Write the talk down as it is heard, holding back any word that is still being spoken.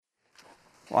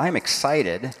Well, I'm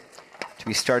excited to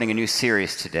be starting a new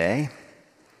series today.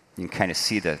 You can kind of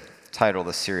see the title of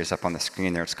the series up on the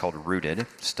screen there. It's called Rooted,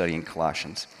 Studying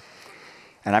Colossians.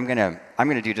 And I'm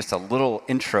gonna do just a little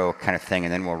intro kind of thing,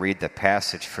 and then we'll read the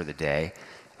passage for the day.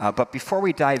 But before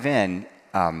we dive in,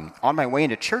 on my way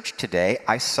into church today,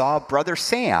 I saw Brother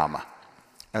Sam.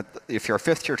 If you're a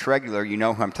Fifth Church regular, you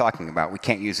know who I'm talking about. We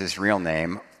can't use his real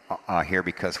name here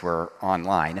because we're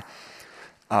online.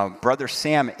 Brother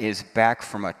Sam is back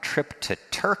from a trip to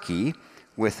Turkey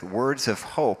with words of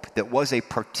hope that was a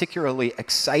particularly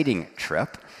exciting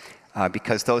trip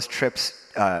because those trips,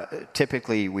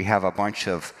 typically we have a bunch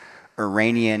of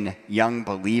Iranian young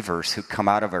believers who come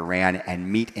out of Iran and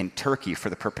meet in Turkey for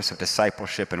the purpose of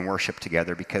discipleship and worship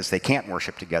together because they can't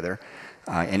worship together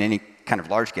in any kind of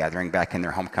large gathering back in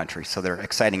their home country. So they're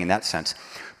exciting in that sense.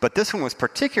 But this one was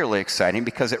particularly exciting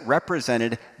because it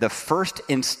represented the first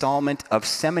installment of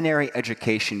seminary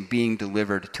education being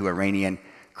delivered to Iranian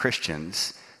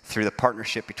Christians through the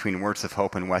partnership between Words of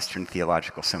Hope and Western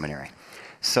Theological Seminary.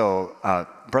 So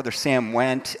Brother Sam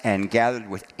went and gathered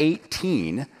with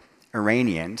 18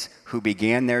 Iranians who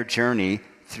began their journey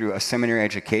through a seminary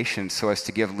education so as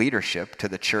to give leadership to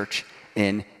the church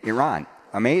in Iran.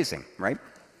 Amazing, right?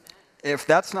 If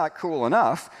that's not cool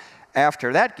enough,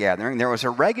 after that gathering, there was a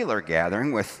regular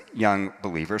gathering with young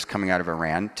believers coming out of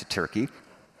Iran to Turkey,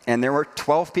 and there were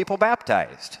 12 people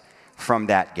baptized from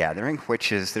that gathering,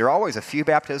 which is, there are always a few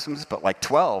baptisms, but like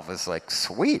 12 is like,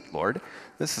 sweet, Lord,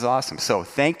 this is awesome. So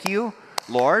thank you,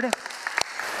 Lord.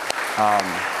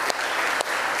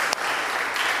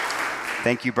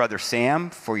 Thank you, Brother Sam,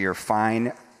 for your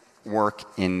fine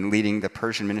work in leading the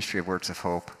Persian ministry of Words of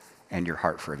Hope and your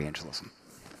heart for evangelism.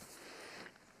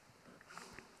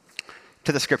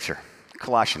 To the scripture,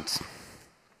 Colossians.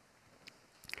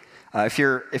 If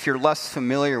you're less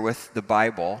familiar with the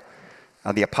Bible,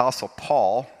 the Apostle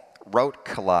Paul wrote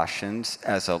Colossians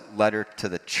as a letter to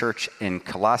the church in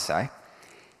Colossae.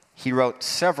 He wrote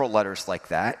several letters like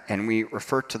that, and we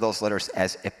refer to those letters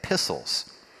as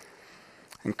epistles.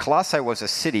 And Colossae was a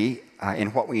city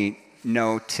in what we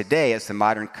know today as the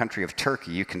modern country of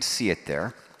Turkey. You can see it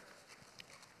there.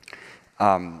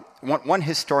 One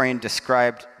historian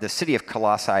described the city of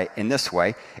Colossae in this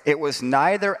way: it was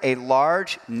neither a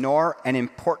large nor an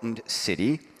important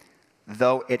city,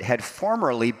 though it had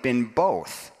formerly been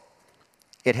both.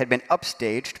 It had been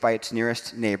upstaged by its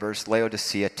nearest neighbors,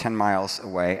 Laodicea, 10 miles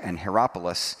away, and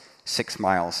Hierapolis, 6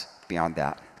 miles beyond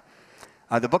that.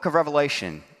 The book of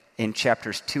Revelation in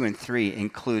chapters 2 and 3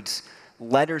 includes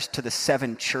letters to the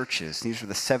 7 churches. These are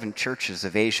the 7 churches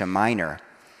of Asia Minor.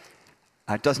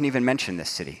 It doesn't even mention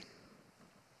this city.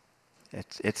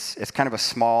 It's kind of a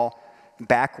small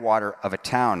backwater of a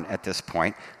town at this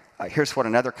point. Here's what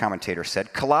another commentator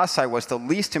said: Colossae was the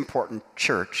least important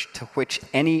church to which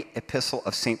any epistle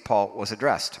of St. Paul was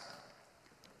addressed.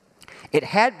 It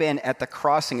had been at the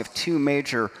crossing of 2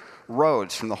 major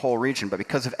roads from the whole region, but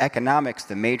because of economics,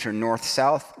 the major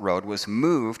north-south road was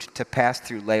moved to pass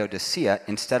through Laodicea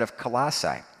instead of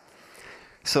Colossae.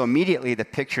 So immediately the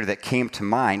picture that came to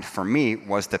mind for me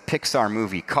was the Pixar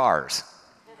movie Cars.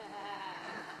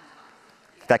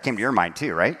 That came to your mind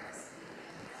too, right?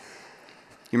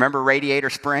 You remember Radiator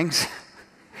Springs?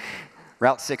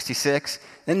 Route 66?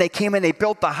 Then they came and they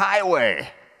built the highway,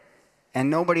 and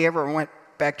nobody ever went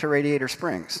back to Radiator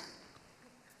Springs.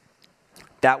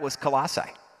 That was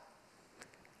Colossae.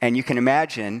 And you can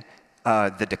imagine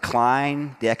the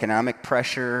decline, the economic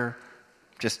pressure,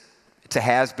 just, it's a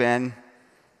has-been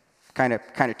kind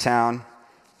of town.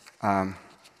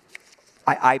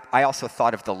 I also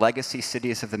thought of the legacy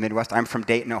cities of the Midwest. I'm from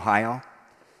Dayton, Ohio,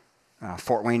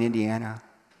 Fort Wayne, Indiana.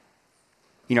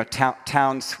 You know,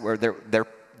 towns where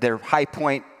their high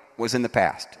point was in the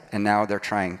past, and now they're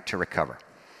trying to recover.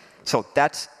 So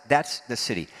that's the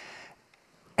city.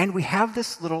 And we have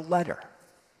this little letter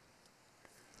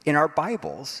in our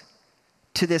Bibles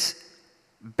to this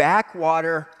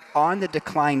backwater on the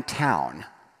decline town.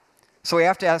 So we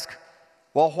have to ask,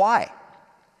 well, why?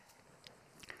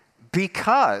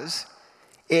 Because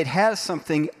it has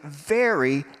something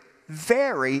very,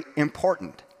 very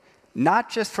important, not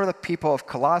just for the people of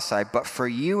Colossae, but for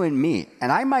you and me.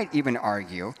 And I might even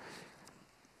argue,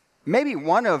 maybe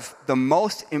one of the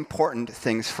most important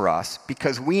things for us,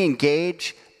 because we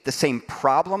engage the same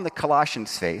problem the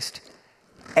Colossians faced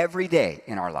every day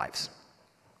in our lives.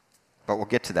 But we'll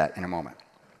get to that in a moment.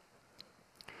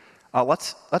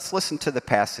 Let's listen to the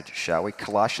passage, shall we?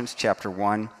 Colossians chapter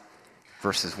 1,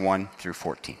 verses 1 through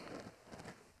 14.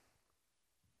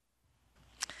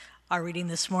 Our reading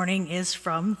this morning is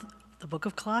from the book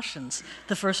of Colossians,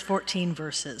 the first 14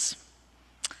 verses.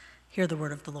 Hear the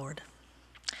word of the Lord.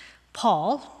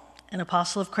 Paul, an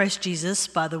apostle of Christ Jesus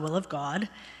by the will of God,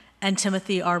 and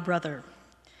Timothy, our brother,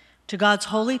 to God's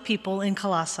holy people in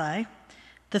Colossae,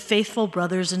 the faithful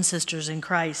brothers and sisters in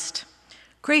Christ.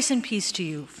 Grace and peace to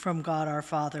you from God our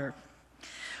Father.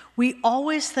 We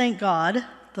always thank God,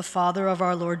 the Father of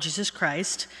our Lord Jesus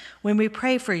Christ, when we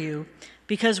pray for you,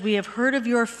 because we have heard of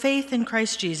your faith in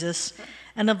Christ Jesus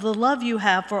and of the love you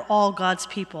have for all God's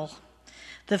people,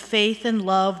 the faith and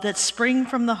love that spring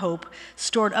from the hope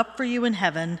stored up for you in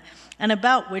heaven and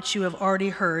about which you have already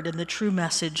heard in the true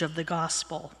message of the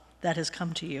gospel that has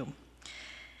come to you.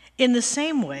 In the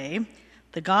same way,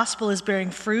 the gospel is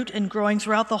bearing fruit and growing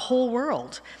throughout the whole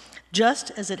world,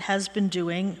 just as it has been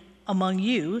doing among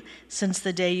you since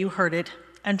the day you heard it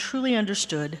and truly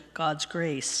understood God's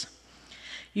grace.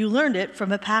 You learned it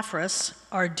from Epaphras,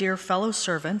 our dear fellow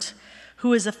servant,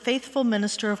 who is a faithful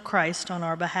minister of Christ on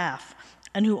our behalf,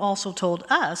 and who also told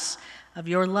us of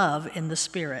your love in the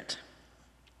Spirit.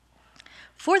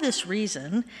 For this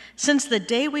reason, since the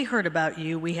day we heard about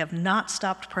you, we have not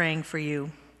stopped praying for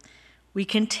you. We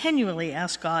continually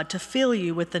ask God to fill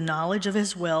you with the knowledge of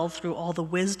his will through all the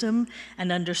wisdom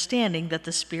and understanding that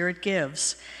the Spirit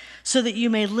gives, so that you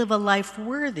may live a life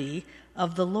worthy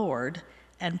of the Lord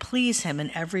and please him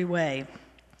in every way,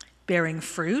 bearing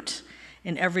fruit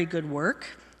in every good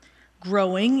work,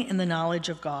 growing in the knowledge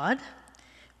of God,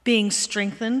 being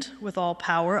strengthened with all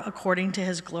power according to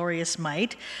his glorious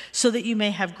might, so that you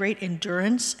may have great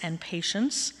endurance and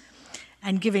patience,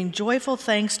 and giving joyful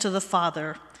thanks to the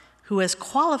Father, who has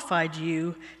qualified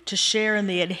you to share in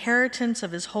the inheritance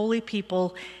of his holy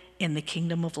people in the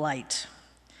kingdom of light.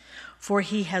 For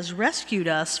he has rescued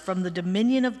us from the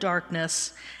dominion of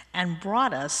darkness and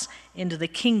brought us into the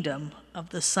kingdom of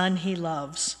the Son he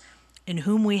loves, in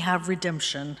whom we have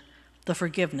redemption, the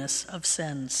forgiveness of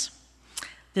sins.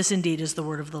 This indeed is the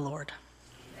word of the Lord.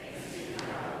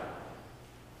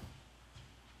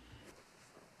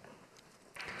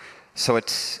 So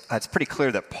it's pretty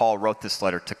clear that Paul wrote this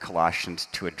letter to Colossians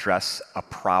to address a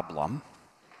problem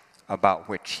about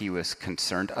which he was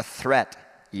concerned, a threat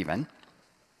even.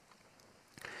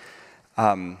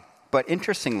 But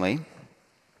interestingly,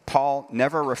 Paul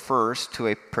never refers to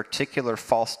a particular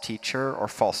false teacher or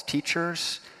false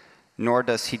teachers, nor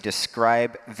does he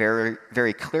describe very,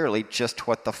 very clearly just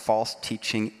what the false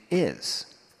teaching is.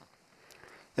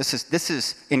 This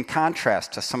is in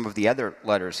contrast to some of the other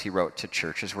letters he wrote to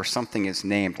churches where something is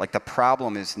named, like the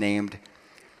problem is named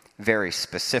very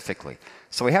specifically.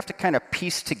 So we have to kind of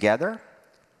piece together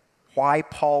why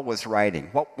Paul was writing.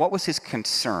 What was his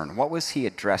concern? What was he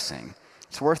addressing?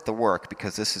 It's worth the work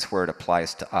because this is where it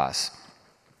applies to us.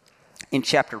 In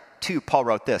chapter 2, Paul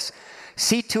wrote this: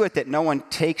 "See to it that no one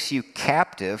takes you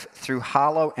captive through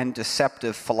hollow and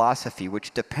deceptive philosophy,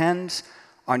 which depends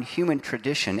on human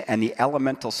tradition and the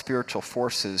elemental spiritual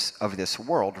forces of this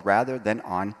world rather than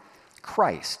on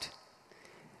Christ."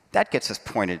 That gets us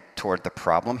pointed toward the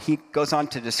problem. He goes on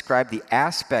to describe the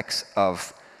aspects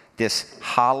of this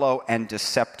hollow and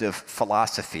deceptive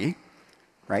philosophy,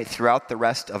 right, throughout the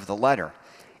rest of the letter.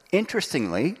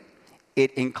 Interestingly,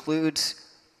 it includes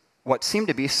what seem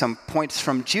to be some points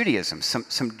from Judaism,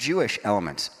 some Jewish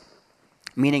elements,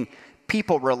 meaning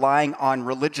people relying on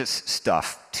religious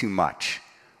stuff too much,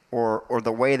 or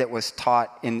the way that was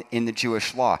taught in the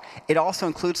Jewish law. It also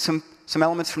includes some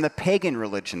elements from the pagan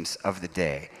religions of the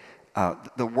day,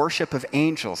 the worship of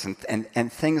angels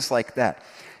and things like that.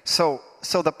 So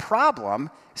the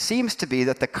problem seems to be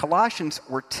that the Colossians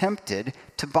were tempted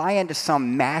to buy into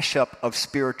some mashup of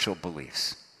spiritual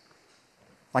beliefs,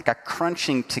 like a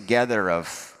crunching together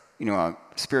of, a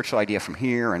spiritual idea from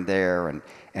here and there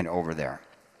and over there.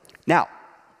 Now,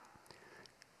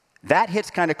 that hits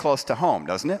kind of close to home,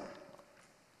 doesn't it?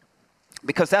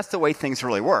 Because that's the way things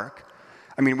really work.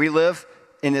 I mean, we live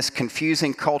in this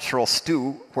confusing cultural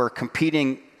stew where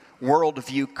competing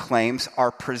worldview claims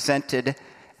are presented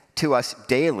to us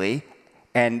daily,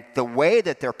 and the way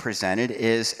that they're presented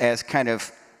is as kind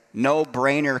of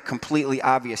no-brainer, completely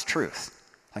obvious truth.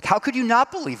 Like, how could you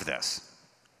not believe this?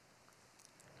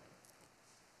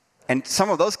 And some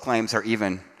of those claims are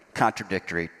even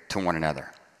contradictory to one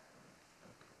another.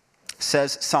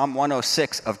 Says Psalm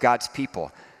 106 of God's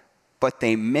people, "But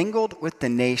they mingled with the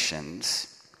nations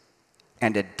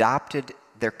and adopted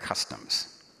their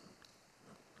customs."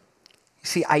 You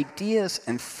see, ideas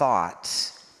and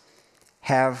thoughts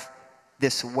have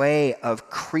this way of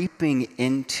creeping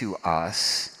into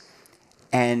us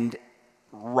and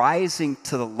rising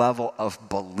to the level of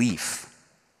belief,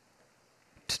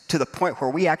 to the point where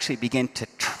we actually begin to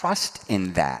trust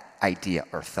in that idea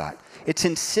or thought. It's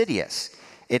insidious.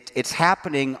 It's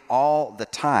happening all the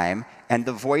time, and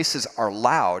the voices are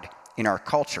loud in our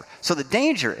culture. So the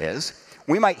danger is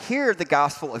we might hear the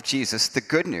gospel of Jesus, the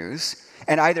good news,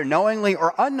 and either knowingly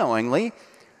or unknowingly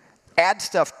add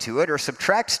stuff to it or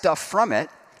subtract stuff from it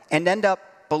and end up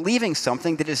believing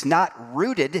something that is not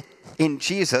rooted in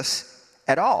Jesus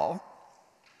at all,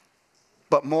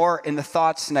 but more in the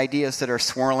thoughts and ideas that are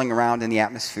swirling around in the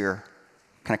atmosphere,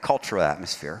 kind of cultural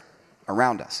atmosphere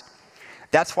around us.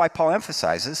 That's why Paul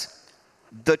emphasizes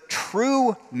the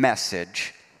true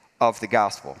message of the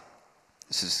gospel.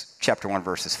 This is chapter 1,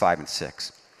 verses 5 and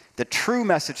 6. The true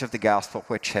message of the gospel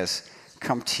which has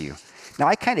come to you. Now,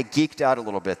 I kind of geeked out a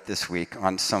little bit this week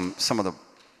on some of the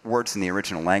words in the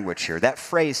original language here. That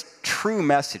phrase, true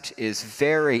message, is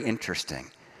very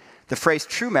interesting. The phrase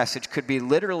true message could be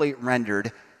literally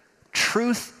rendered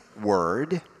truth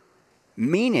word,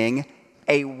 meaning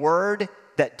a word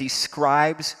that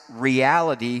describes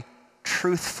reality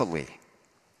truthfully.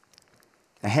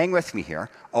 Now, hang with me here.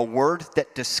 A word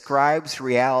that describes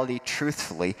reality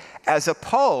truthfully, as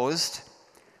opposed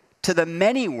to the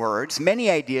many words, many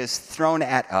ideas thrown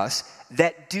at us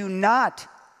that do not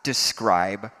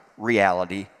describe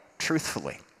reality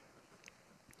truthfully.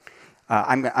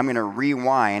 I'm going to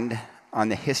rewind on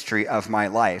the history of my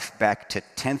life back to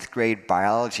 10th grade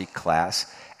biology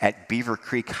class at Beaver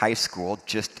Creek High School,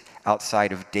 just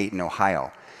outside of Dayton,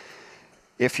 Ohio.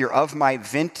 If you're of my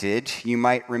vintage, you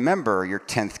might remember your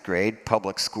 10th grade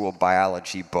public school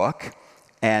biology book,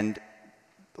 and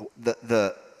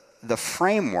the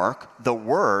framework, the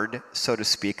word, so to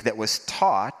speak, that was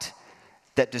taught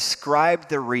that described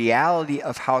the reality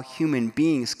of how human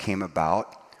beings came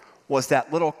about was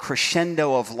that little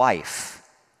crescendo of life,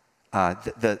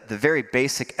 the very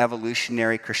basic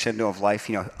evolutionary crescendo of life,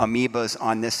 amoebas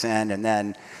on this end, and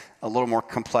then a little more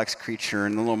complex creature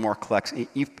and a little more complex.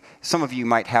 Some of you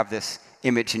might have this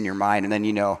image in your mind, and then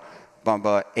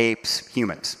Bumba, apes,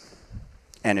 humans.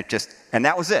 And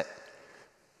that was it.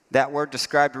 That word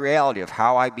described the reality of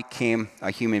how I became a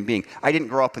human being. I didn't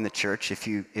grow up in the church, if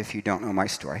you don't know my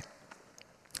story.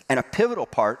 And a pivotal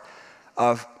part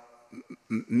of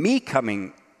me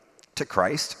coming to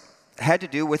Christ had to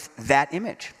do with that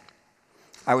image.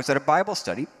 I was at a Bible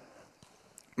study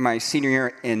my senior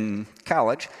year in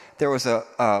college. There was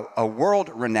a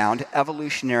world-renowned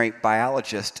evolutionary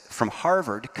biologist from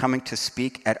Harvard coming to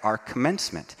speak at our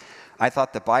commencement. I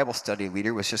thought the Bible study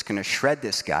leader was just going to shred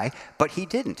this guy, but he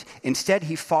didn't. Instead,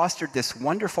 he fostered this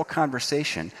wonderful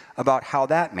conversation about how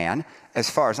that man, as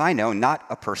far as I know, not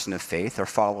a person of faith or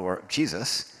follower of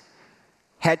Jesus,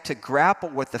 had to grapple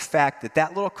with the fact that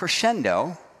that little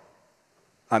crescendo,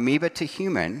 amoeba to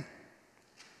human,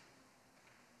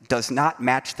 does not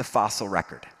match the fossil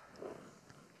record.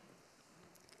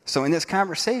 So in this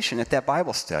conversation at that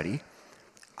Bible study,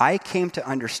 I came to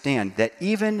understand that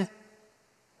even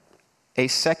a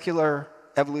secular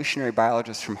evolutionary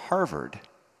biologist from Harvard,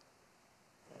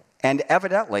 and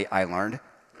evidently, I learned,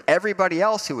 everybody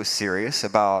else who was serious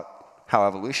about how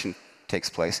evolution takes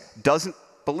place doesn't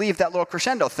believe that little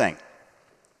crescendo thing.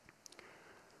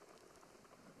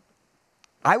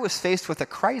 I was faced with a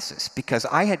crisis because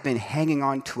I had been hanging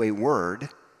on to a word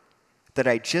that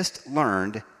I just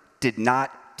learned did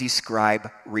not describe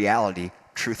reality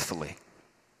truthfully.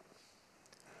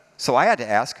 So I had to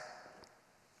ask,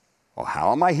 well,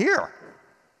 how am I here?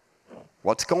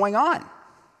 What's going on?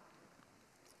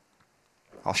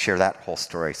 I'll share that whole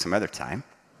story some other time.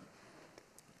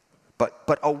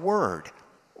 But a word.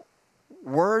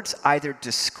 Words either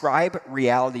describe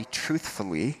reality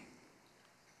truthfully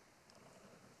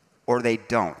or they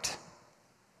don't.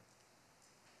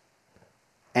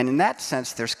 And in that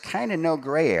sense, there's kind of no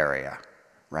gray area,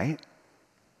 right?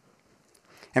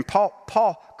 And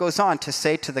Paul goes on to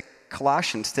say to the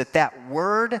Colossians that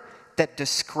word that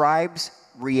describes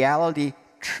reality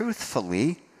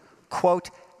truthfully,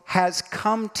 quote, has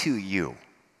come to you,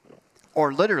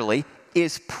 or literally,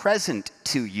 is present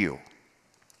to you.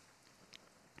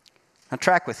 Now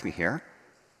track with me here,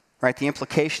 right? The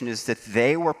implication is that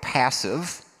they were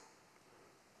passive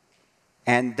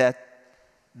and that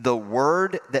the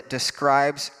word that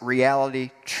describes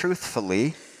reality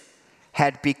truthfully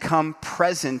had become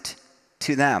present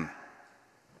to them.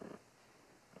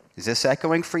 Is this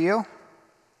echoing for you?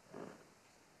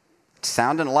 It's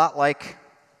sounding a lot like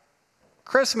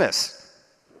Christmas,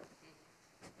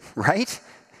 right?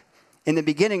 In the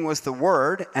beginning was the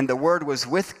Word, and the Word was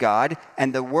with God,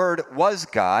 and the Word was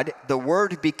God. The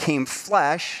Word became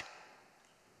flesh,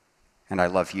 and I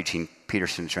love Eugene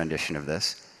Peterson's rendition of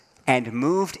this, and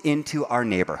moved into our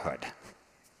neighborhood.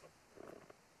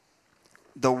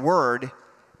 The Word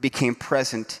became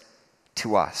present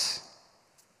to us.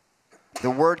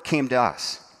 The Word came to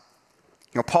us.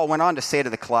 Paul went on to say to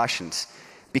the Colossians,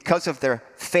 because of their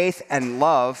faith and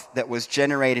love that was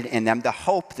generated in them, the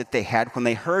hope that they had when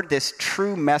they heard this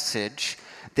true message,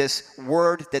 this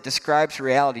word that describes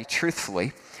reality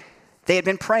truthfully, they had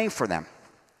been praying for them.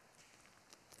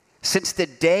 Since the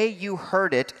day you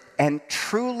heard it and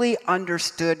truly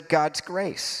understood God's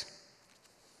grace.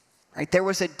 Right? There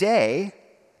was a day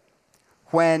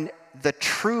when the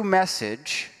true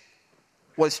message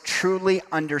was truly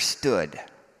understood.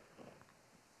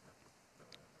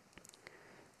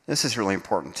 This is really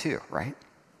important too, right?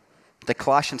 The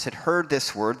Colossians had heard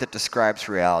this word that describes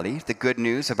reality, the good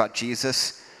news about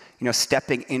Jesus,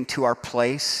 stepping into our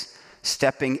place,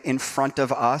 stepping in front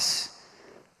of us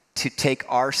to take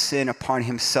our sin upon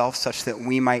himself such that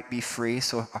we might be free.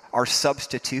 So our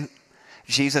substitute,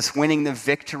 Jesus winning the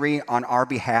victory on our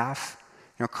behalf,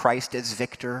 Christ as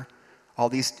victor, all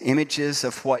these images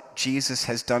of what Jesus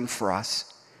has done for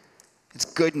us. It's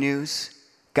good news.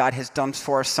 God has done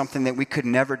for us something that we could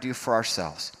never do for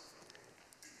ourselves.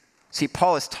 See,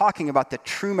 Paul is talking about the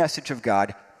true message of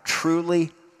God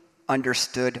truly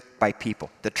understood by people.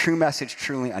 The true message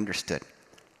truly understood.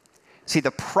 See,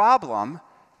 the problem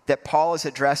that Paul is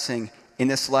addressing in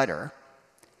this letter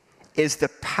is the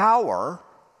power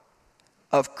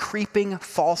of creeping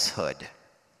falsehood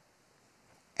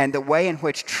and the way in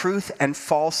which truth and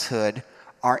falsehood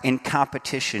are in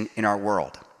competition in our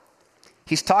world.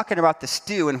 He's talking about the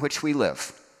stew in which we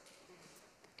live.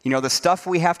 The stuff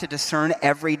we have to discern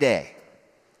every day.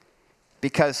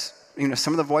 Because,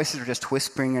 some of the voices are just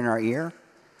whispering in our ear.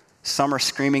 Some are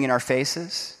screaming in our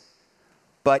faces.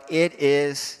 But it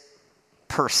is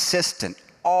persistent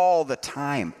all the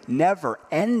time, never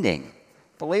ending.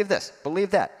 Believe this,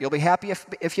 believe that. You'll be happy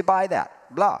if you buy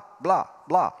that. Blah, blah,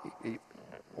 blah.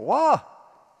 Whoa.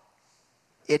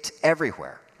 It's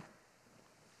everywhere.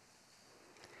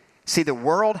 See, the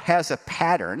world has a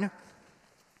pattern.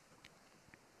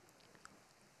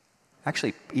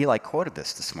 Actually, Eli quoted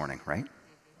this morning, right?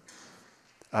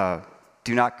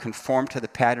 Do not conform to the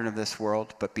pattern of this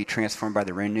world, but be transformed by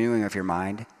the renewing of your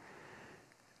mind.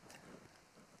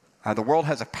 The world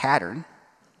has a pattern,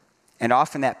 and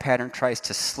often that pattern tries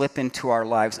to slip into our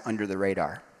lives under the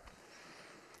radar.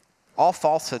 All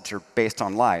falsehoods are based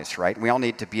on lies, right? We all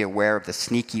need to be aware of the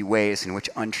sneaky ways in which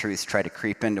untruths try to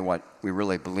creep into what we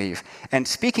really believe. And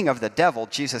speaking of the devil,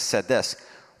 Jesus said this,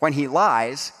 when he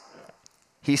lies,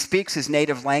 he speaks his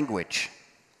native language,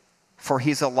 for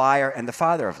he's a liar and the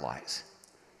father of lies.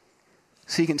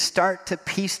 So you can start to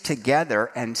piece together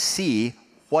and see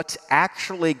what's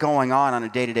actually going on a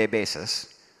day-to-day basis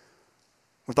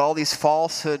with all these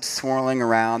falsehoods swirling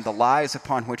around, the lies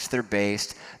upon which they're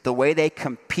based, the way they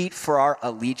compete for our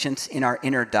allegiance in our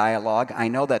inner dialogue. I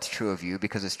know that's true of you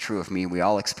because it's true of me. We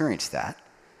all experience that.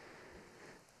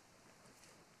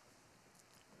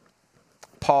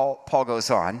 Paul goes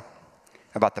on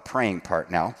about the praying part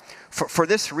now. For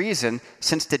this reason,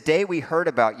 since the day we heard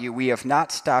about you, we have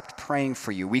not stopped praying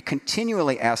for you. We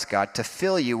continually ask God to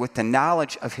fill you with the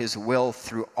knowledge of his will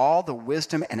through all the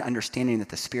wisdom and understanding that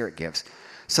the Spirit gives,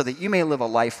 so that you may live a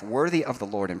life worthy of the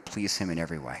Lord and please him in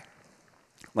every way.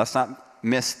 Let's not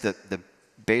miss the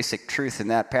basic truth in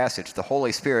that passage. The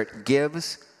Holy Spirit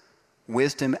gives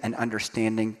wisdom and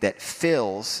understanding that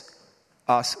fills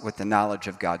us with the knowledge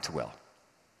of God's will.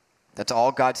 That's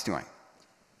all God's doing.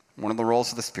 One of the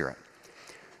roles of the Spirit.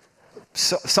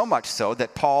 So much so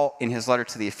that Paul, in his letter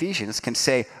to the Ephesians, can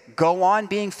say, go on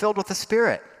being filled with the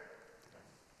Spirit.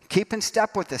 Keep in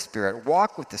step with the Spirit.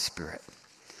 Walk with the Spirit.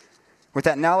 With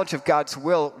that knowledge of God's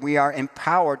will, we are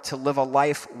empowered to live a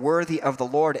life worthy of the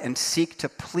Lord and seek to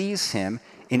please him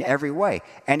in every way.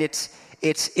 And it's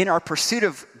in our pursuit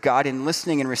of God, in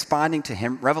listening and responding to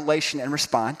him, revelation and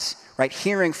response, right?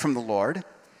 Hearing from the Lord,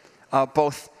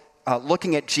 both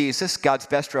looking at Jesus, God's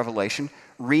best revelation,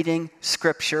 reading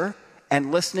Scripture, and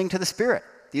listening to the Spirit.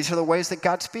 These are the ways that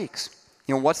God speaks.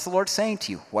 What's the Lord saying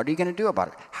to you? What are you going to do about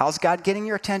it? How's God getting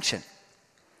your attention?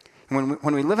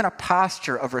 When we live in a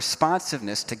posture of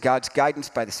responsiveness to God's guidance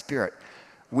by the Spirit,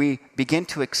 we begin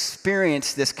to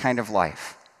experience this kind of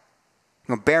life.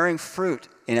 Bearing fruit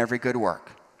in every good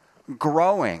work,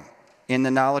 growing in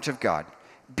the knowledge of God,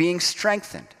 being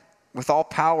strengthened with all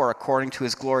power according to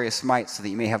his glorious might, so that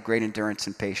you may have great endurance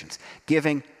and patience,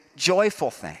 giving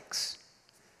joyful thanks.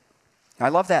 I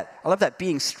love that. I love that,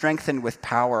 being strengthened with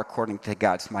power according to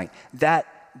God's might.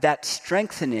 That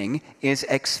strengthening is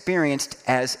experienced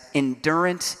as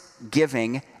endurance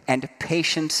giving and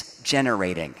patience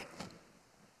generating.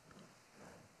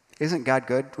 Isn't God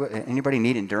good? Anybody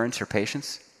need endurance or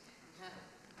patience?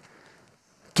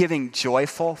 Giving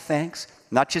joyful thanks,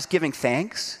 not just giving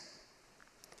thanks,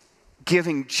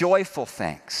 giving joyful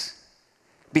thanks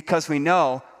because we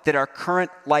know that our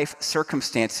current life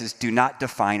circumstances do not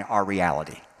define our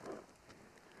reality.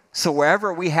 So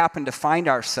wherever we happen to find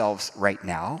ourselves right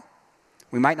now,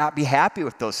 we might not be happy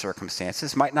with those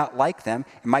circumstances, might not like them,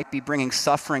 it might be bringing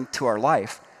suffering to our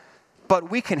life,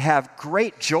 but we can have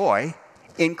great joy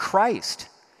in Christ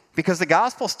because the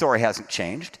gospel story hasn't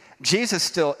changed.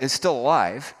 Jesus is still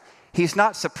alive. He's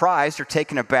not surprised or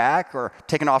taken aback or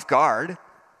taken off guard.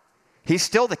 He's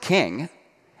still the king,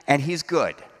 and he's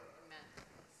good.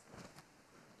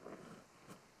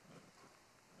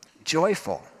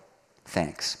 Joyful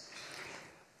thanks.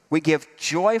 We give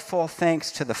joyful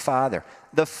thanks to the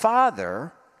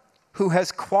Father who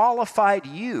has qualified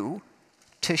you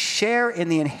to share in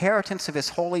the inheritance of his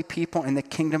holy people in the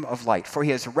kingdom of light. For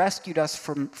he has rescued us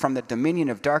from the dominion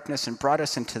of darkness and brought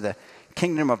us into the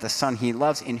kingdom of the Son he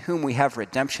loves, in whom we have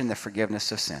redemption, the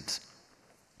forgiveness of sins.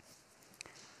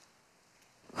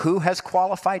 Who has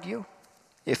qualified you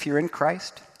if you're in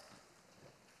Christ?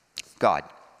 God.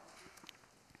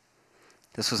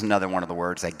 This was another one of the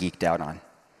words I geeked out on.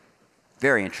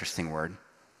 Very interesting word.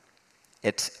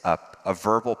 It's a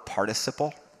verbal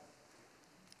participle.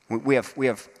 We have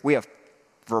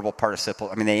verbal participle.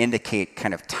 I mean, they indicate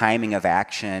kind of timing of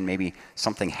action. Maybe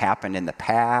something happened in the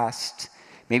past.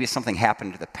 Maybe something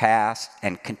happened in the past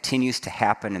and continues to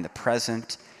happen in the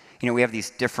present. You know, we have these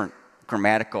different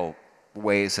grammatical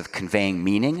ways of conveying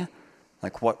meaning,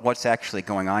 like what's actually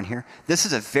going on here. This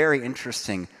is a very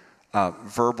interesting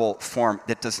verbal form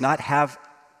that does not have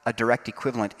a direct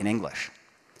equivalent in English.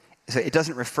 So it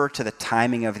doesn't refer to the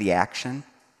timing of the action.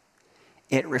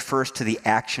 It refers to the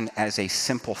action as a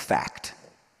simple fact.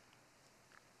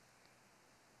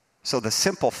 So the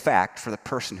simple fact for the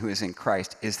person who is in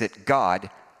Christ is that God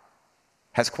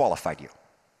has qualified you.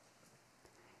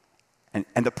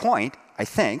 And the point, I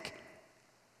think,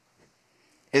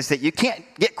 is that you can't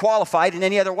get qualified in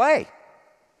any other way.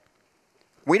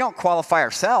 We don't qualify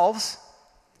ourselves.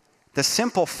 The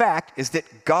simple fact is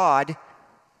that God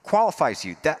qualifies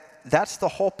you. That's the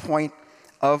whole point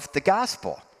of the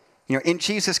gospel. You know, in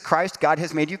Jesus Christ, God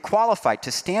has made you qualified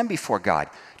to stand before God,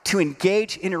 to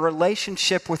engage in a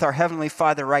relationship with our Heavenly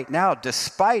Father right now,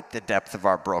 despite the depth of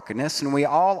our brokenness, and we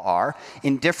all are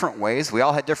in different ways. We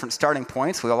all had different starting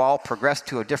points. We all progressed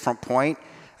to a different point.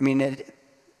 I mean,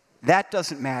 that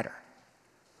doesn't matter.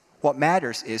 What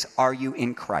matters is, are you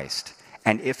in Christ?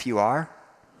 And if you are,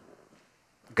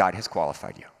 God has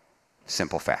qualified you.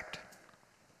 Simple fact.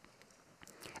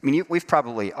 I mean, we've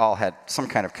probably all had some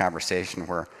kind of conversation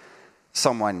where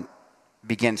someone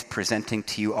begins presenting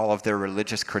to you all of their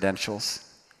religious credentials.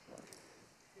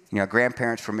 You know,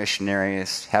 grandparents were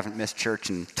missionaries, haven't missed church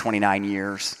in 29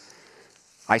 years.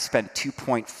 I spend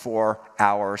 2.4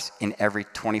 hours in every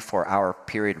 24-hour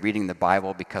period reading the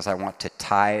Bible because I want to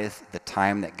tithe the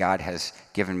time that God has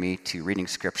given me to reading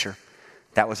Scripture.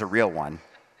 That was a real one,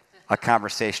 a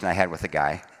conversation I had with a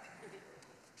guy.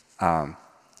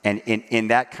 And in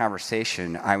that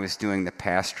conversation, I was doing the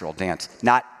pastoral dance.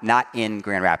 Not in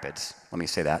Grand Rapids, let me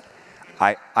say that.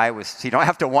 I was, so you don't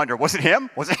have to wonder, was it him?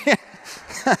 Was it him?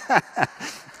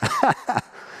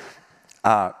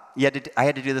 I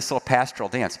had to do this little pastoral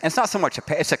dance. And it's not so much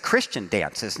it's a Christian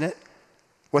dance, isn't it?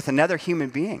 With another human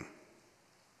being.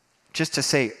 Just to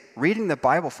say, reading the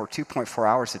Bible for 2.4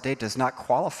 hours a day does not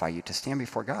qualify you to stand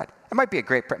before God. It might be a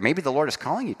great, maybe the Lord is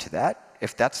calling you to that.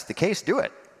 If that's the case, do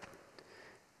it.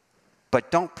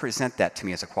 But don't present that to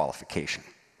me as a qualification.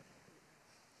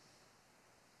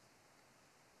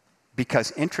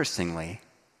 Because interestingly,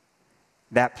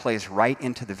 that plays right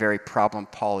into the very problem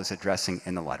Paul is addressing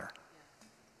in the letter.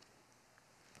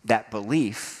 That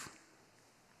belief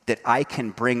that I can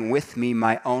bring with me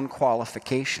my own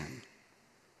qualification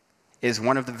is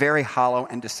one of the very hollow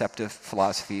and deceptive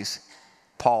philosophies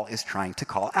Paul is trying to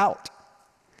call out.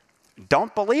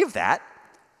 Don't believe that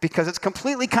because it's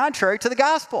completely contrary to the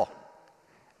gospel.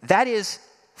 That is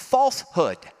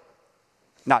falsehood,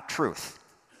 not truth.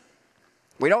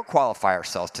 We don't qualify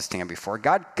ourselves to stand before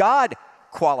God. God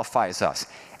qualifies us.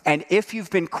 And if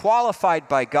you've been qualified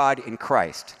by God in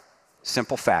Christ,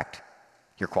 simple fact,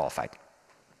 you're qualified.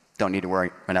 Don't need to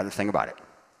worry another thing about it.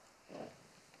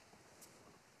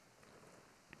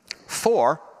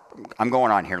 4, I'm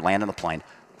going on here, landing the plane.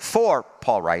 4,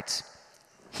 Paul writes,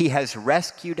 he has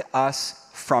rescued us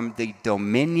from the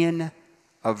dominion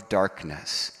of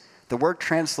darkness. The word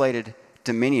translated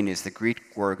dominion is the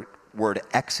Greek word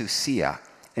exousia.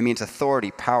 It means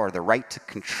authority, power, the right to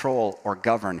control or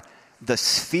govern, the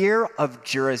sphere of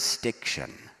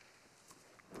jurisdiction.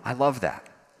 I love that.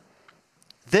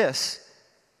 This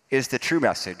is the true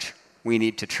message we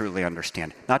need to truly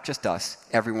understand. Not just us,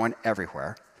 everyone,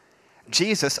 everywhere.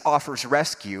 Jesus offers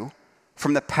rescue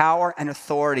from the power and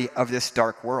authority of this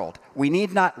dark world. We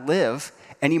need not live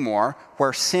anymore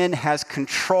where sin has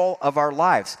control of our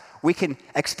lives. We can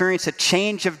experience a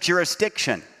change of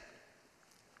jurisdiction.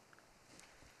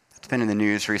 It's been in the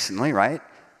news recently, right?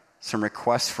 Some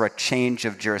requests for a change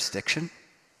of jurisdiction.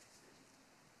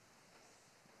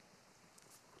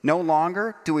 No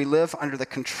longer do we live under the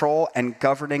control and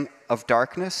governing of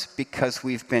darkness because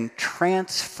we've been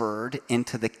transferred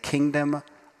into the kingdom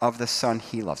of the Son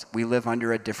he loves. We live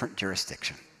under a different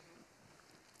jurisdiction.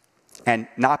 And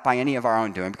not by any of our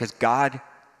own doing, because God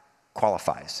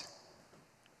qualifies.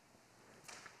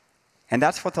 And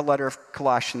that's what the letter of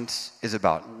Colossians is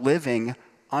about, living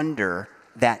under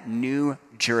that new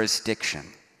jurisdiction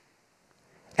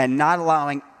and not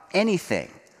allowing anything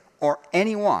or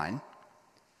anyone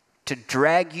to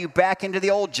drag you back into the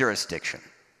old jurisdiction.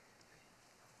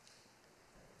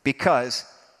 Because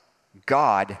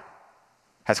God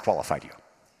has qualified you.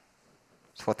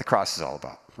 That's what the cross is all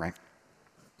about, right?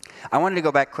 I wanted to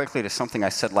go back quickly to something I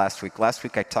said last week. Last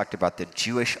week I talked about the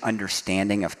Jewish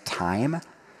understanding of time.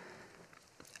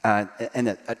 And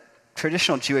a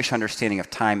traditional Jewish understanding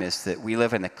of time is that we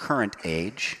live in the current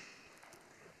age,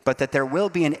 but that there will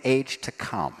be an age to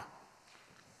come.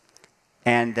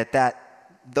 And that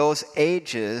those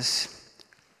ages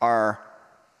are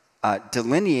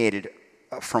delineated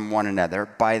from one another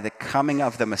by the coming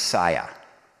of the Messiah.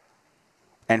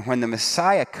 And when the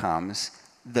Messiah comes,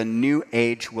 the new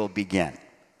age will begin.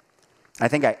 I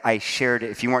think I shared,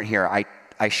 if you weren't here,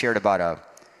 I shared about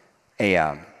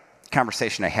a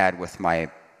conversation I had with my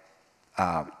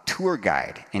tour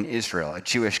guide in Israel, a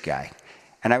Jewish guy.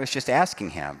 And I was just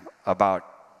asking him about,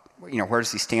 where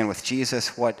does he stand with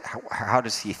Jesus? How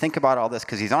does he think about all this?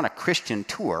 Because he's on a Christian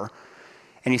tour.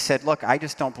 And he said, look, I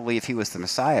just don't believe he was the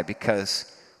Messiah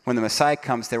because when the Messiah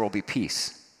comes, there will be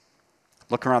peace.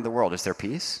 Look around the world. Is there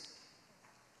peace?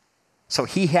 So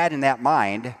he had in that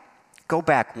mind, go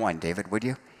back one, David, would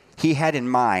you? He had in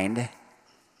mind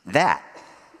that.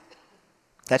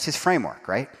 That's his framework,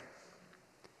 right?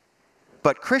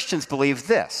 But Christians believe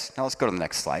this. Now let's go to the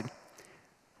next slide.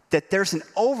 That there's an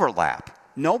overlap.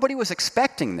 Nobody was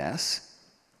expecting this.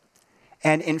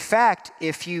 And in fact,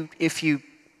 if you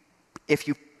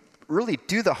really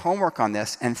do the homework on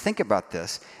this and think about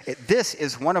this, this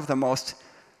is one of the most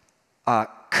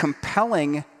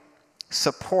compelling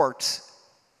supports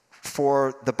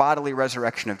for the bodily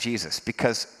resurrection of Jesus.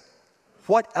 Because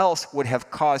what else would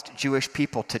have caused Jewish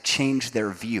people to change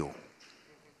their view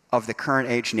of the current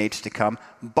age and age to come,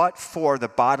 but for the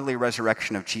bodily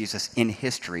resurrection of Jesus in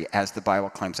history, as the Bible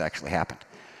claims actually happened?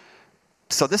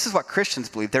 So this is what Christians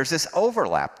believe. There's this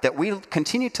overlap that we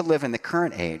continue to live in the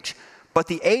current age, but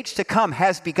the age to come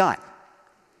has begun.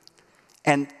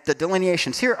 And the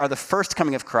delineations here are the first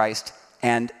coming of Christ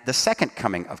and the second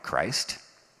coming of Christ.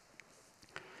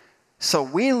 So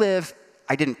we live,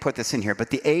 I didn't put this in here,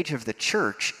 but the age of the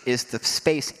church is the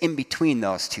space in between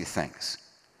those two things.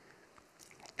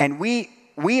 And we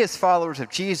as followers of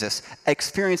Jesus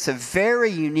experience a very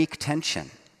unique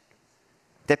tension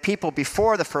that people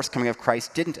before the first coming of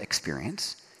Christ didn't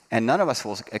experience, and none of us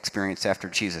will experience after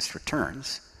Jesus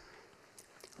returns,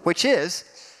 which is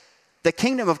the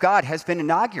kingdom of God has been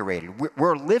inaugurated.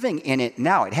 We're living in it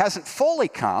now. It hasn't fully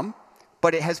come,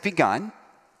 but it has begun.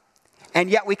 And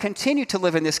yet we continue to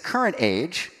live in this current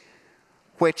age,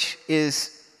 which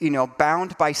is,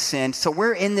 bound by sin. So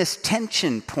we're in this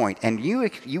tension point, and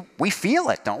we feel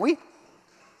it, don't we?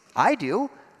 I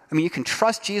do. I mean, you can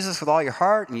trust Jesus with all your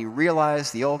heart, and you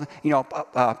realize the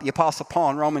Apostle Paul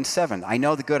in Romans 7, I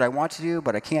know the good I want to do,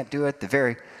 but I can't do it.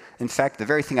 In fact, the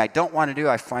very thing I don't want to do,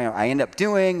 I end up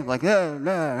doing, like,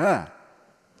 But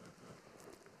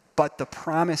the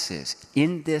promise is,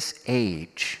 in this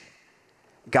age,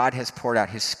 God has poured out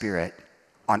his Spirit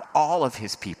on all of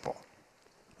his people,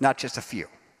 not just a few.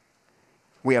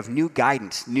 We have new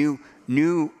guidance, new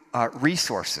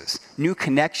resources, new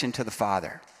connection to the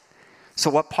Father.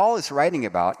 So what Paul is writing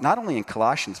about, not only in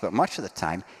Colossians, but much of the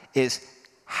time, is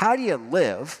how do you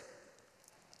live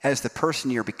as the person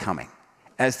you're becoming,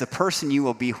 as the person you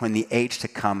will be when the age to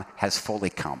come has fully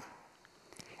come?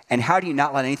 And how do you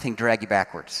not let anything drag you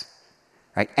backwards?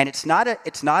 Right? And it's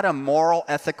not a moral,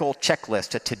 ethical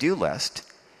checklist, a to-do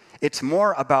list. It's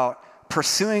more about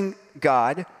pursuing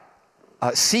God,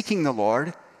 seeking the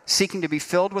Lord, seeking to be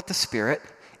filled with the Spirit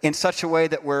in such a way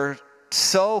that we're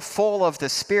so full of the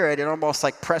Spirit, it almost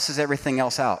like presses everything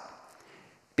else out.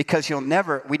 Because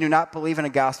we do not believe in a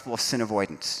gospel of sin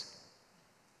avoidance.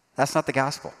 That's not the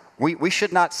gospel. We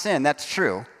should not sin, that's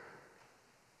true.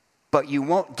 But you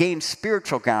won't gain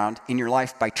spiritual ground in your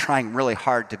life by trying really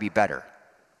hard to be better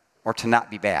or to not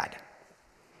be bad.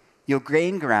 You'll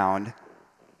gain ground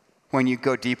when you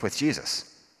go deep with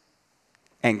Jesus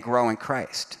and grow in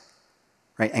Christ,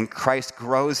 right? And Christ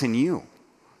grows in you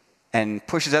and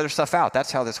pushes other stuff out.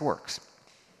 That's how this works.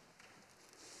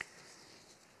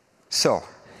 So,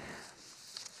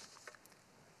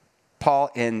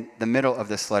 Paul, in the middle of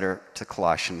this letter to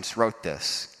Colossians, wrote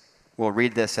this. We'll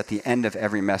read this at the end of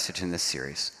every message in this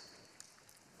series.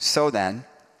 So then,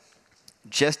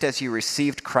 just as you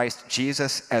received Christ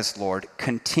Jesus as Lord,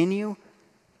 continue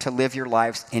to live your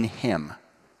lives in him,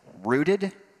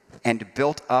 rooted and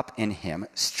built up in him,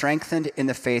 strengthened in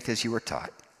the faith as you were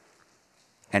taught,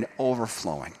 and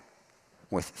overflowing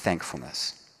with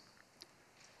thankfulness.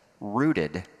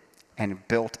 Rooted and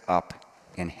built up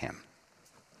in him.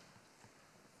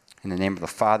 In the name of the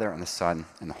Father, and the Son,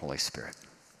 and the Holy Spirit.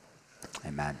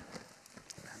 Amen.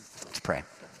 Let's pray.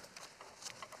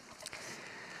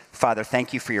 Father,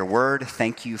 thank you for your word.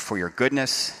 Thank you for your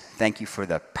goodness. Thank you for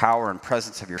the power and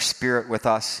presence of your Spirit with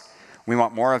us. We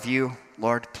want more of you.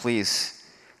 Lord, please,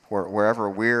 wherever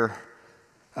we're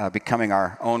becoming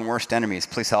our own worst enemies,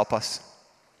 please help us.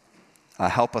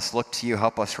 Help us look to you.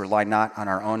 Help us rely not on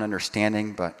our own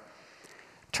understanding, but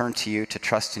turn to you to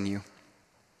trust in you.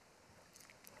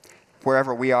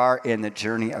 Wherever we are in the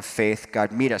journey of faith,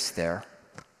 God, meet us there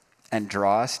and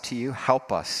draw us to you.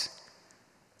 Help us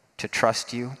to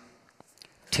trust you.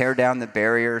 Tear down the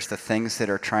barriers, the things that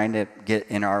are trying to get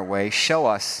in our way. Show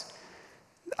us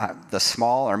the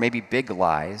small or maybe big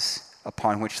lies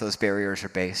upon which those barriers are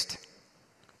based.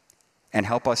 And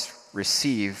help us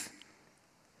receive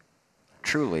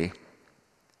truly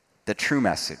the true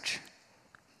message,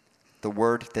 the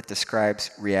word that describes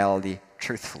reality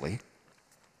truthfully.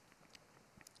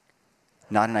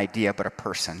 Not an idea, but a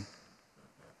person.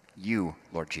 You,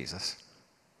 Lord Jesus.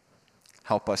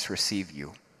 Help us receive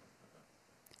you.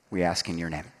 We ask in your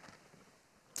name.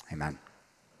 Amen.